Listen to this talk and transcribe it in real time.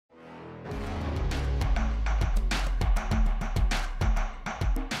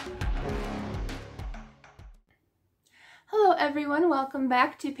Hello everyone, welcome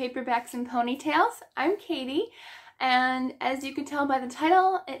back to Paperbacks and Ponytails. I'm Katie, and as you can tell by the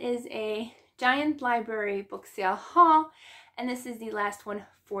title, it is a giant library book sale haul, and this is the last one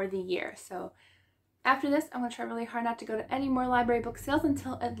for the year. So after this, I'm going to try really hard not to go to any more library book sales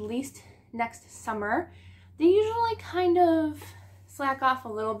until at least next summer. They usually kind of slack off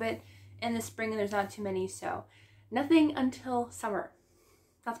a little bit in the spring and there's not too many, so nothing until summer.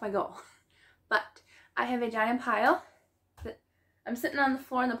 That's my goal. But I have a giant pile. I'm sitting on the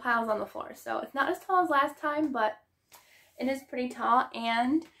floor and the pile's on the floor. So it's not as tall as last time, but it is pretty tall.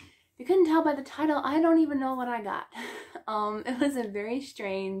 And if you couldn't tell by the title, I don't even know what I got. It was a very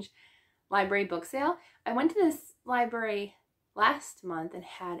strange library book sale. I went to this library last month and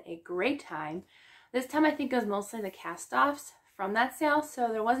had a great time. This time I think it was mostly the cast-offs from that sale, so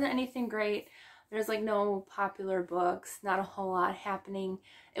there wasn't anything great. There's like no popular books, not a whole lot happening.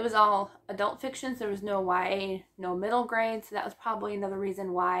 It was all adult fiction, so there was no YA, no middle grade, so that was probably another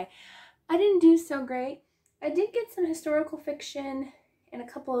reason why I didn't do so great. I did get some historical fiction and a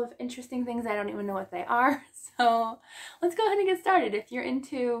couple of interesting things. I don't even know what they are, so let's go ahead and get started. If you're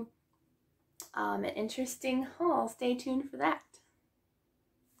into an interesting haul, stay tuned for that.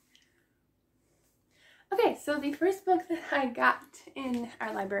 Okay, so the first book that I got in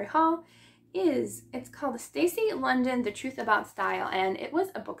our library haul it's called Stacey London, The Truth About Style, and it was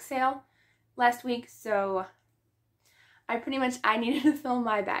a book sale last week, so I needed to fill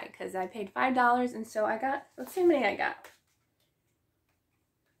my bag because I paid $5, and so I got, let's see how many I got.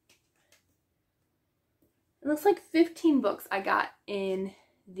 It looks like 15 books I got in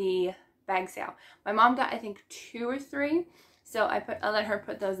the bag sale. My mom got, I think, 2 or 3, so I let her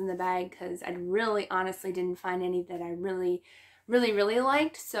put those in the bag because I really honestly didn't find any that I really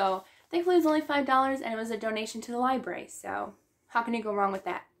liked, so thankfully it was only $5 and it was a donation to the library, so how can you go wrong with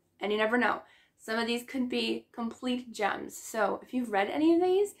that? And you never know. Some of these could be complete gems. So if you've read any of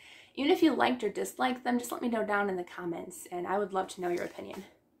these, even if you liked or disliked them, just let me know down in the comments and I would love to know your opinion.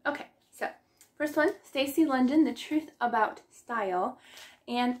 Okay, so first one, Stacey London, The Truth About Style.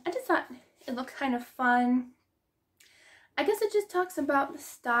 And I just thought it looked kind of fun. I guess it just talks about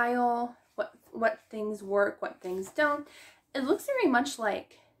style, what things work, what things don't. It looks very much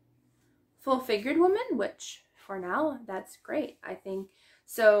like Full-Figured Woman, which for now, that's great, I think.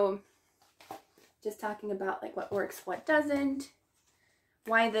 So just talking about like what works, what doesn't,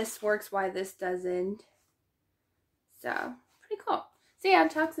 why this works, why this doesn't. So pretty cool. So yeah,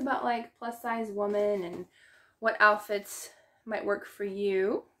 it talks about like plus size woman and what outfits might work for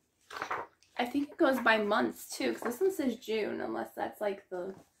you. I think it goes by months too, because this one says June, unless that's like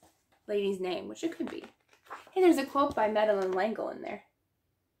the lady's name, which it could be. Hey, there's a quote by Madeline L'Engle in there.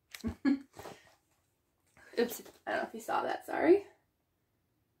 Oops, I don't know if you saw that, sorry.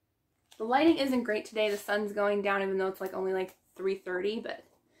 The lighting isn't great today. The sun's going down even though it's like only like 3:30, but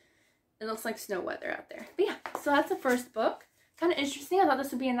it looks like snow weather out there. But yeah, so that's the first book. Kind of interesting. I thought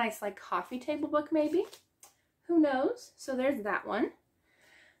this would be a nice like coffee table book maybe. Who knows? So there's that one.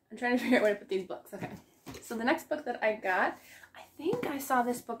 I'm trying to figure out where to put these books. Okay, so the next book that I got, I think I saw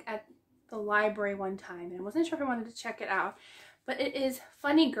this book at the library one time and I wasn't sure if I wanted to check it out, but it is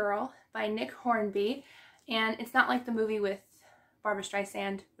Funny Girl by Nick Hornby, and it's not like the movie with Barbra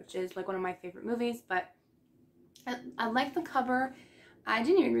Streisand, which is like one of my favorite movies, but I like the cover. I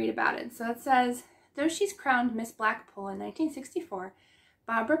didn't even read about it. So it says, though she's crowned Miss Blackpool in 1964,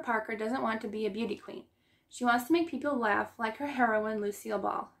 Barbara Parker doesn't want to be a beauty queen. She wants to make people laugh like her heroine Lucille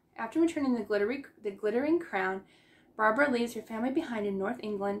Ball. After returning the glittering crown, Barbara leaves her family behind in North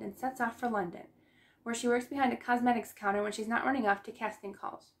England and sets off for London, where she works behind a cosmetics counter when she's not running off to casting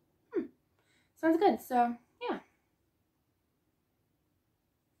calls. Sounds good. So, yeah.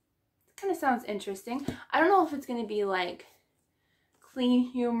 It kind of sounds interesting. I don't know if it's going to be like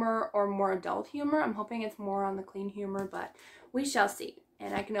clean humor or more adult humor. I'm hoping it's more on the clean humor, but we shall see.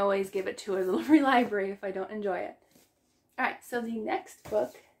 And I can always give it to a little free library if I don't enjoy it. Alright, so the next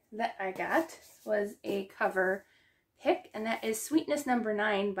book that I got was a cover pick, and that is Sweetness No.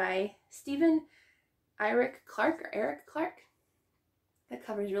 9 by Stephen Eric Clark. The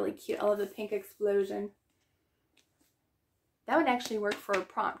cover is really cute. I love the pink explosion. That would actually work for a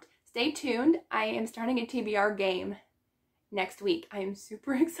prompt. Stay tuned. I am starting a TBR game next week. I am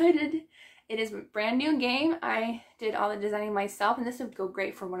super excited. It is a brand new game. I did all the designing myself, and this would go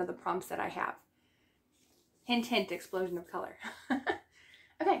great for one of the prompts that I have. Hint, hint, explosion of color.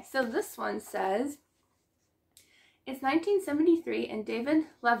 Okay, so this one says, it's 1973 and David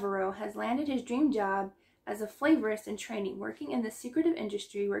Levereau has landed his dream job as a flavorist in training, working in the secretive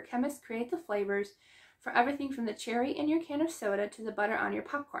industry where chemists create the flavors for everything from the cherry in your can of soda to the butter on your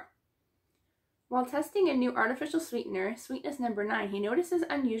popcorn. While testing a new artificial sweetener, sweetness number 9, he notices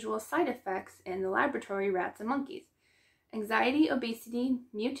unusual side effects in the laboratory rats and monkeys. Anxiety, obesity,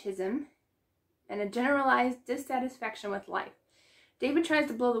 mutism, and a generalized dissatisfaction with life. David tries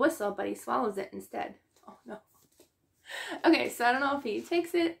to blow the whistle, but he swallows it instead. Oh no. Okay, so I don't know if he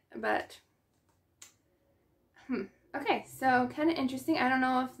takes it, but okay, so kind of interesting. I don't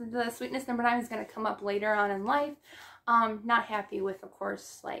know if the sweetness number 9 is going to come up later on in life. Not happy with, of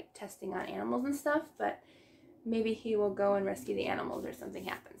course, like testing on animals and stuff, but maybe he will go and rescue the animals or something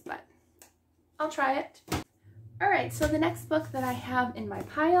happens, but I'll try it. Alright, so the next book that I have in my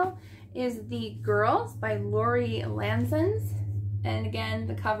pile is The Girls by Lori Lanzens. And again,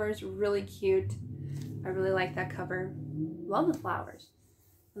 the cover is really cute. I really like that cover. Love the flowers.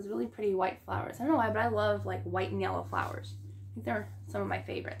 Those really pretty white flowers. I don't know why, but I love like white and yellow flowers. I think they're some of my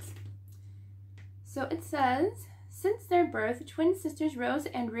favorites. So it says, since their birth, twin sisters Rose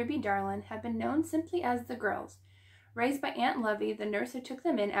and Ruby Darlin have been known simply as the Girls. Raised by Aunt Lovey, the nurse who took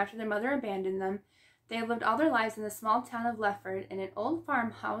them in after their mother abandoned them, they have lived all their lives in the small town of Lefford in an old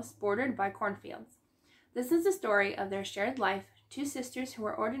farmhouse bordered by cornfields. This is the story of their shared life, two sisters who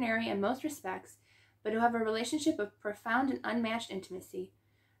are ordinary in most respects, but who have a relationship of profound and unmatched intimacy.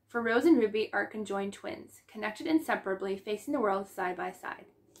 For Rose and Ruby are conjoined twins, connected inseparably, facing the world side by side.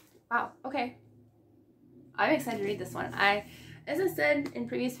 Wow, okay. I'm excited to read this one. As I said in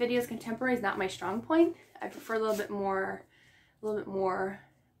previous videos, contemporary is not my strong point. I prefer a little bit more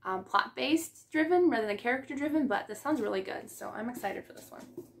plot-based driven rather than character-driven, but this sounds really good, so I'm excited for this one.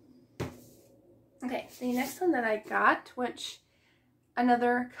 Okay, the next one that I got, which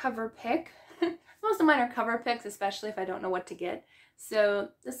another cover pick. Most of mine are cover picks, especially if I don't know what to get. So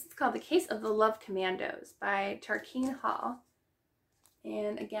this is called The Case of the Love Commandos by Tarkeen Hall.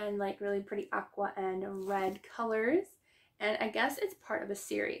 And again, like really pretty aqua and red colors. And I guess it's part of a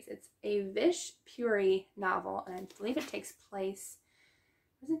series. It's a Vish Puri novel, and I believe it takes place...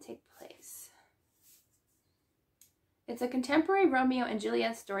 Where does it take place? It's a contemporary Romeo and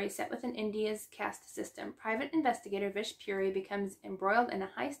Juliet story set within India's caste system. Private investigator Vish Puri becomes embroiled in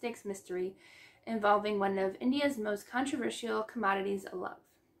a high-stakes mystery involving one of India's most controversial commodities, love.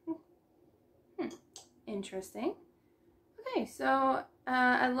 Interesting. Okay, so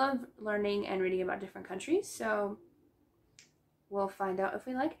I love learning and reading about different countries, so we'll find out if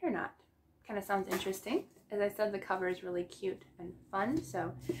we like it or not. Kind of sounds interesting. As I said, the cover is really cute and fun,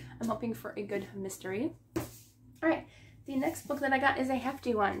 so I'm hoping for a good mystery. Alright, the next book that I got is a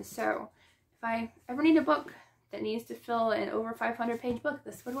hefty one, so if I ever need a book that needs to fill an over 500-page book,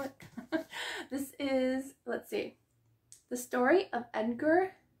 this would work. This is, let's see, The Story of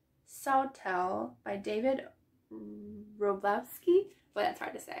Edgar Sawtelle by David Roblowski. Well, that's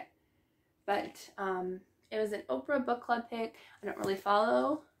hard to say. But it was an Oprah book club pick. I don't really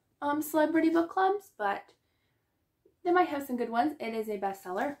follow celebrity book clubs, but they might have some good ones. It is a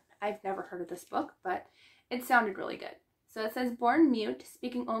bestseller. I've never heard of this book, but it sounded really good. So it says, born mute,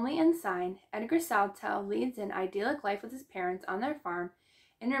 speaking only in sign, Edgar Sawtelle leads an idyllic life with his parents on their farm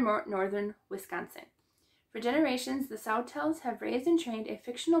in remote northern Wisconsin. For generations, the Sawtelles have raised and trained a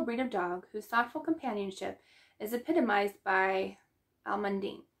fictional breed of dog whose thoughtful companionship is epitomized by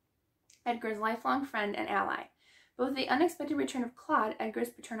Almundine, Edgar's lifelong friend and ally. But with the unexpected return of Claude, Edgar's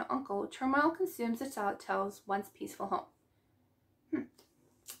paternal uncle, turmoil consumes the Sawtelles' once peaceful home.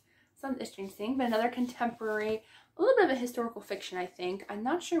 Sounds interesting, but another contemporary, a little bit of a historical fiction, I think. I'm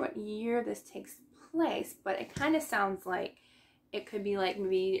not sure what year this takes place, but it kind of sounds like it could be like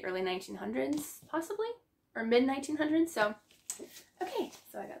maybe early 1900s, possibly, or mid 1900s. So, okay,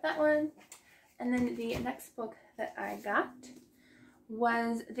 so I got that one. And then the next book that I got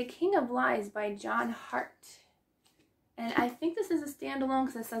was The King of Lies by John Hart. And I think this is a standalone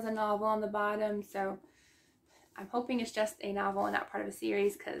because it says a novel on the bottom, so I'm hoping it's just a novel and not part of a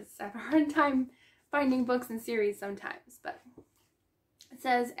series because I have a hard time finding books in series sometimes. But it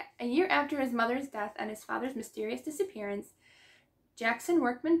says, a year after his mother's death and his father's mysterious disappearance, Jackson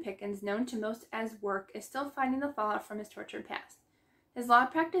Workman Pickens, known to most as Work, is still finding the fallout from his tortured past. His law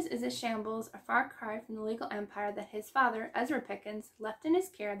practice is a shambles, a far cry from the legal empire that his father, Ezra Pickens, left in his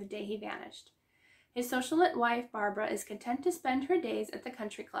care the day he vanished. His socialite wife, Barbara, is content to spend her days at the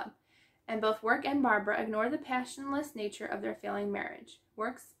country club, and both Work and Barbara ignore the passionless nature of their failing marriage.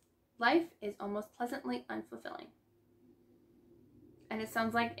 Work's life is almost pleasantly unfulfilling. And it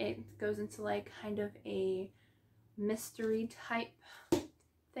sounds like it goes into like kind of a mystery type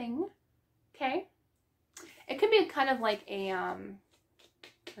thing. Okay. It could be kind of like a,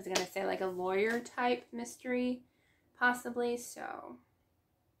 what was I going to say, like a lawyer type mystery, possibly. So,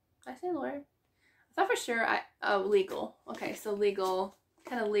 did I say lawyer? I thought for sure legal. Okay, so legal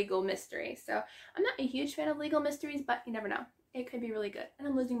kind of legal mystery. So I'm not a huge fan of legal mysteries, but you never know. It could be really good. And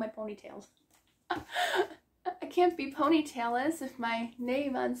I'm losing my ponytails. I can't be Ponytails if my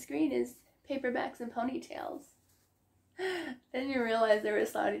name on screen is Paperbacks and Ponytails. Then you realize there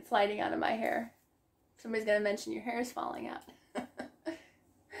was sliding out of my hair. Somebody's gonna mention your hair is falling out.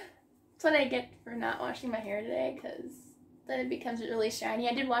 That's what I get for not washing my hair today, because then it becomes really shiny.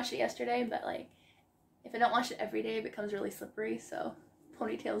 I did wash it yesterday, but like, if I don't wash it every day, it becomes really slippery, so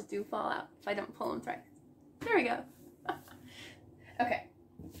ponytails do fall out if I don't pull them thrice. There we go. Okay.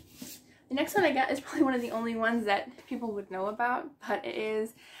 The next one I got is probably one of the only ones that people would know about, but it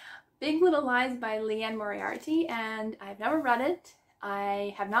is Big Little Lies by Leanne Moriarty, and I've never read it.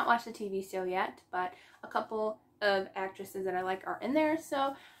 I have not watched the TV show yet, but a couple of actresses that I like are in there, so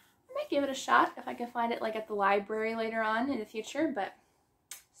I might give it a shot if I can find it like at the library later on in the future. But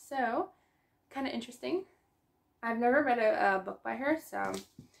so kind of interesting. I've never read a book by her, so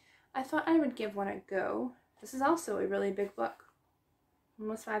I thought I would give one a go. This is also a really big book,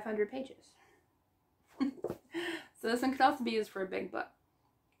 almost 500 pages. So this one could also be used for a big book.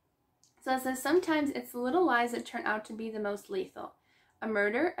 So it says, sometimes it's the little lies that turn out to be the most lethal. A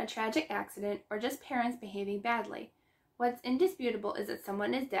murder, a tragic accident, or just parents behaving badly. What's indisputable is that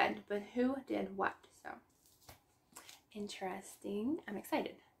someone is dead, but who did what? So, interesting. I'm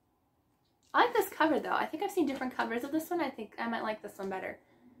excited. I like this cover though. I think I've seen different covers of this one. I think I might like this one better.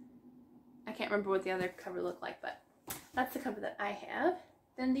 I can't remember what the other cover looked like, but that's the cover that I have.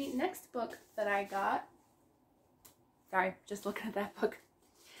 Then the next book that I got, sorry, just looking at that book,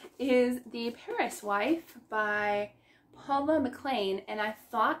 is The Paris Wife by Paula McLean, and I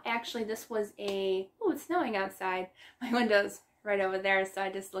thought actually this was a, oh, it's snowing outside. My window's right over there, so I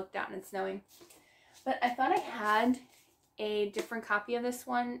just looked out and it's snowing. But I thought I had a different copy of this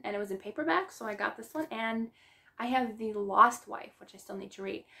one, and it was in paperback, so I got this one, and I have The Lost Wife, which I still need to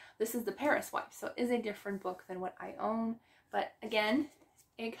read. This is The Paris Wife, so it is a different book than what I own, but again,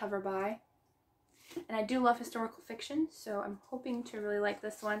 a cover by. And I do love historical fiction, so I'm hoping to really like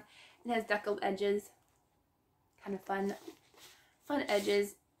this one. It has deckled edges, kind of fun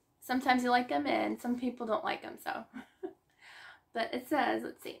edges. Sometimes you like them and some people don't like them, so. But it says,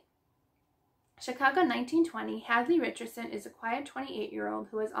 let's see. Chicago 1920, Hadley Richardson is a quiet 28-year-old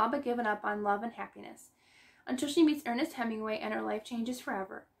who has all but given up on love and happiness, until she meets Ernest Hemingway and her life changes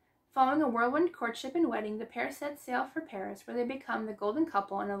forever. Following a whirlwind courtship and wedding, the pair set sail for Paris, where they become the golden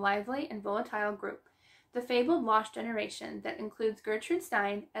couple in a lively and volatile group, the fabled Lost Generation, that includes Gertrude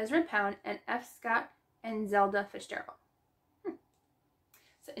Stein, Ezra Pound, and F. Scott and Zelda Fitzgerald.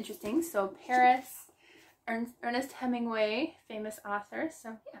 So interesting. So Paris, Ernest Hemingway, famous author.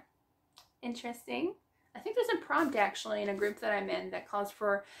 So yeah, interesting. I think there's a prompt actually in a group that I'm in that calls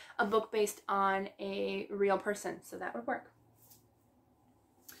for a book based on a real person, so that would work.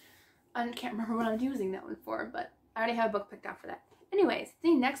 I can't remember what I'm using that one for, but I already have a book picked out for that. Anyways,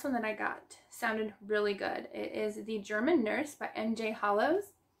 the next one that I got sounded really good. It is The German Nurse by M.J.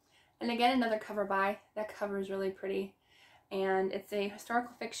 Hollows. And again, another cover by. That cover is really pretty. And it's a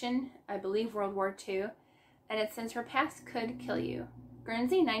historical fiction, I believe World War II. And it says, her past could kill you.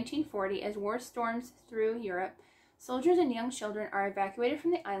 Guernsey, 1940, as war storms through Europe, soldiers and young children are evacuated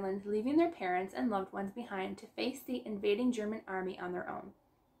from the island, leaving their parents and loved ones behind to face the invading German army on their own.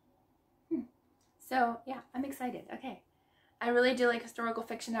 So, yeah, I'm excited. Okay. I really do like historical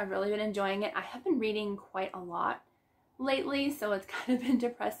fiction. I've really been enjoying it. I have been reading quite a lot lately, so it's kind of been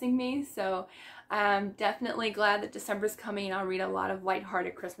depressing me. So I'm definitely glad that December's coming. I'll read a lot of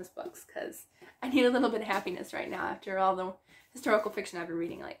lighthearted Christmas books because I need a little bit of happiness right now after all the historical fiction I've been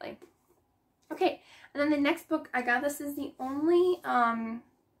reading lately. Okay, and then the next book I got, this is the only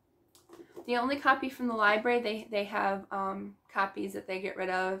copy from the library. They have copies that they get rid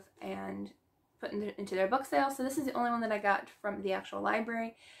of and put into their book sale. So this is the only one that I got from the actual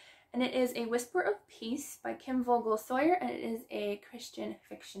library. And it is A Whisper of Peace by Kim Vogel Sawyer, and it is a Christian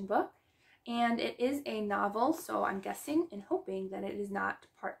fiction book. And it is a novel, so I'm guessing and hoping that it is not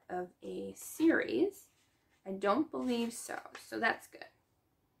part of a series. I don't believe so, so that's good.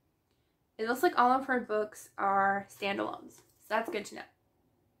 It looks like all of her books are standalones, so that's good to know.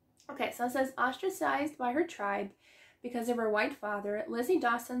 Okay, so it says, ostracized by her tribe because of her white father, Lizzie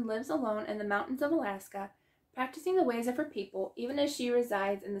Dawson lives alone in the mountains of Alaska, practicing the ways of her people, even as she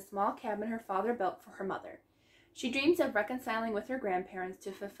resides in the small cabin her father built for her mother. She dreams of reconciling with her grandparents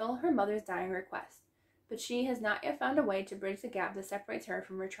to fulfill her mother's dying request, but she has not yet found a way to bridge the gap that separates her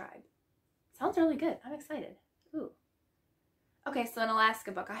from her tribe. Sounds really good. I'm excited. Ooh. Okay, so an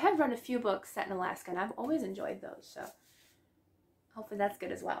Alaska book. I have read a few books set in Alaska, and I've always enjoyed those, so hopefully that's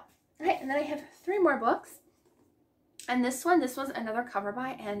good as well. All right, and then I have 3 more books. And this was another cover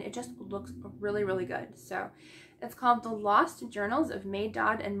buy, and it just looks really, really good. So it's called The Lost Journals of May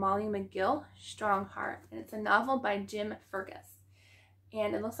Dodd and Molly McGill Strongheart, and it's a novel by Jim Fergus.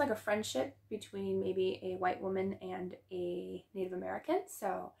 And it looks like a friendship between maybe a white woman and a Native American.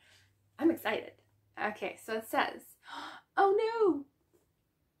 So I'm excited. Okay, so it says, oh no!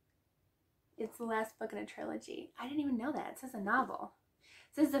 It's the last book in a trilogy. I didn't even know that. It says a novel.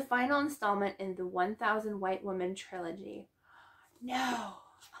 It says the final installment in the 1000 White Women trilogy. No.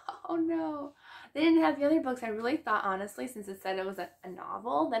 Oh no. They didn't have the other books. I really thought, honestly, since it said it was a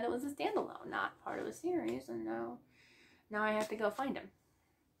novel, that it was a standalone, not part of a series. And no, now I have to go find them.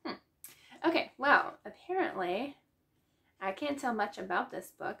 Okay, well, apparently I can't tell much about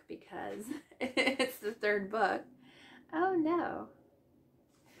this book because it's the third book. Oh no.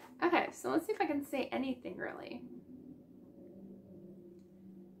 Okay, so let's see if I can say anything really.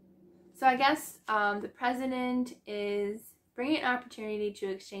 So I guess the president is bringing an opportunity to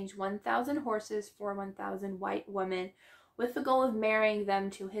exchange 1,000 horses for 1,000 white women with the goal of marrying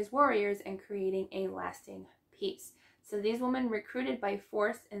them to his warriors and creating a lasting peace. So these women, recruited by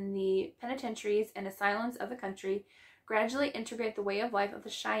force in the penitentiaries and asylums of the country, gradually integrate the way of life of the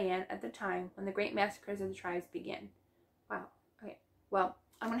Cheyenne at the time when the great massacres of the tribes begin. Wow. Okay. Well,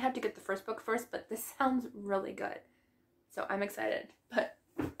 I'm going to have to get the first book first, but this sounds really good. So I'm excited. But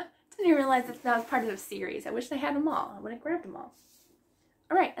I didn't realize that was part of the series. I wish they had them all. I would have grabbed them all.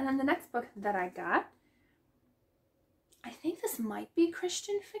 All right. And then the next book that I got, I think this might be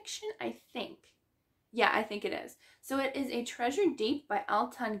Christian fiction. I think. Yeah, I think it is. So it is A Treasure Deep by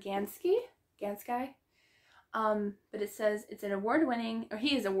Alton Gansky. But it says it's an award-winning, or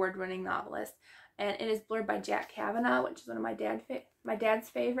he is an award-winning novelist, and it is blurred by Jack Kavanaugh, which is one of my dad's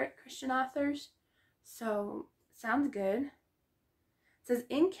favorite Christian authors. So sounds good. It says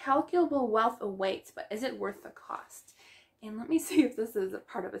incalculable wealth awaits, but is it worth the cost? And let me see if this is a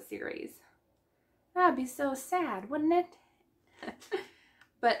part of a series. That'd be so sad, wouldn't it?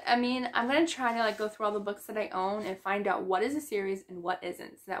 But I mean, I'm going to try to like go through all the books that I own and find out what is a series and what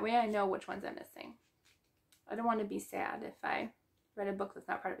isn't. So that way I know which ones I'm missing. I don't want to be sad if I read a book that's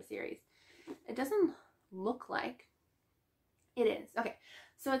not part of a series. It doesn't look like it is. Okay,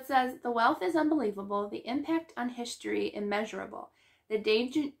 so it says, the wealth is unbelievable, the impact on history immeasurable, the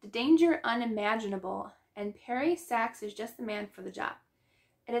danger unimaginable, and Perry Sachs is just the man for the job.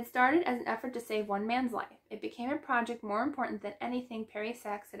 It had started as an effort to save one man's life. It became a project more important than anything Perry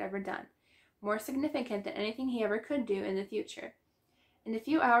Sachs had ever done, more significant than anything he ever could do in the future. In a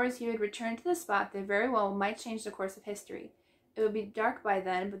few hours he would return to the spot that very well might change the course of history. It would be dark by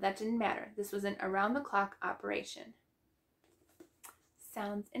then, but that didn't matter. This was an around-the-clock operation.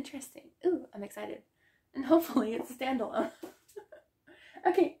 Sounds interesting. Ooh, I'm excited. And hopefully it's a standalone.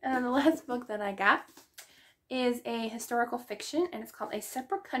 Okay, and the last book that I got is a historical fiction, and it's called A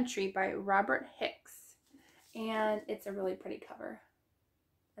Separate Country by Robert Hicks. And it's a really pretty cover.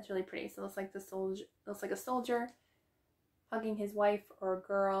 It's really pretty. So it looks like a soldier hugging his wife or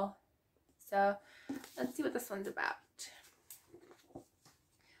girl. So let's see what this one's about.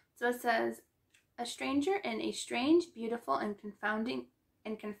 So it says, a stranger in a strange, beautiful, and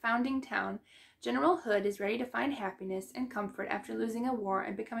confounding town, General Hood is ready to find happiness and comfort after losing a war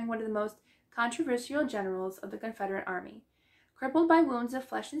and becoming one of the most controversial generals of the Confederate Army. Crippled by wounds of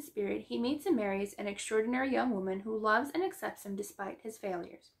flesh and spirit, he meets and marries an extraordinary young woman who loves and accepts him despite his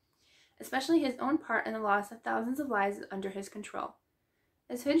failures, especially his own part in the loss of thousands of lives under his control.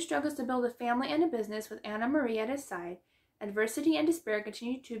 As Hood struggles to build a family and a business with Anna Marie at his side, adversity and despair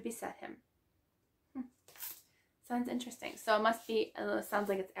continue to beset him. Sounds interesting. So it must be, sounds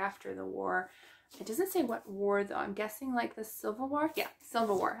like it's after the war. It doesn't say what war though. I'm guessing like the Civil War? Yeah,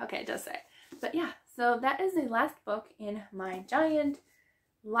 Civil War. Okay, it does say. But yeah, so that is the last book in my giant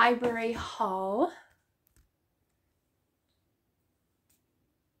library haul.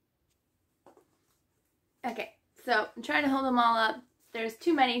 Okay, so I'm trying to hold them all up. There's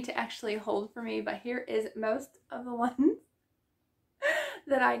too many to actually hold for me, but here is most of the ones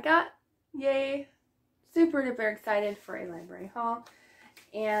that I got. Yay. Super duper excited for a library haul.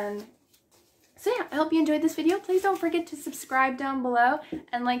 And so yeah, I hope you enjoyed this video. Please don't forget to subscribe down below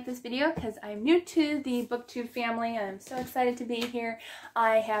and like this video because I'm new to the BookTube family. I'm so excited to be here.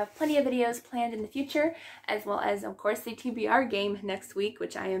 I have plenty of videos planned in the future, as well as, of course, the TBR game next week,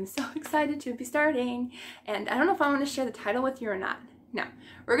 which I am so excited to be starting. And I don't know if I want to share the title with you or not. No,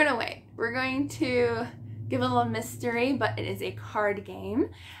 we're going to wait. We're going to give a little mystery, but it is a card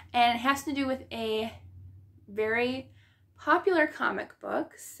game. And it has to do with a very popular comic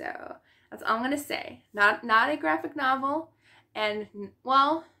book, so that's all I'm gonna say. Not a graphic novel, and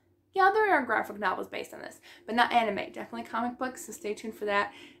well, Yeah, there are graphic novels based on this, but not anime. Definitely comic books, so stay tuned for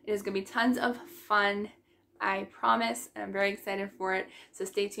that. It is going to be tons of fun, I promise, and I'm very excited for it. So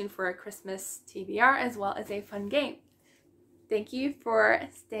stay tuned for a Christmas TBR as well as a fun game. Thank you for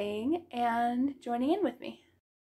staying and joining in with me.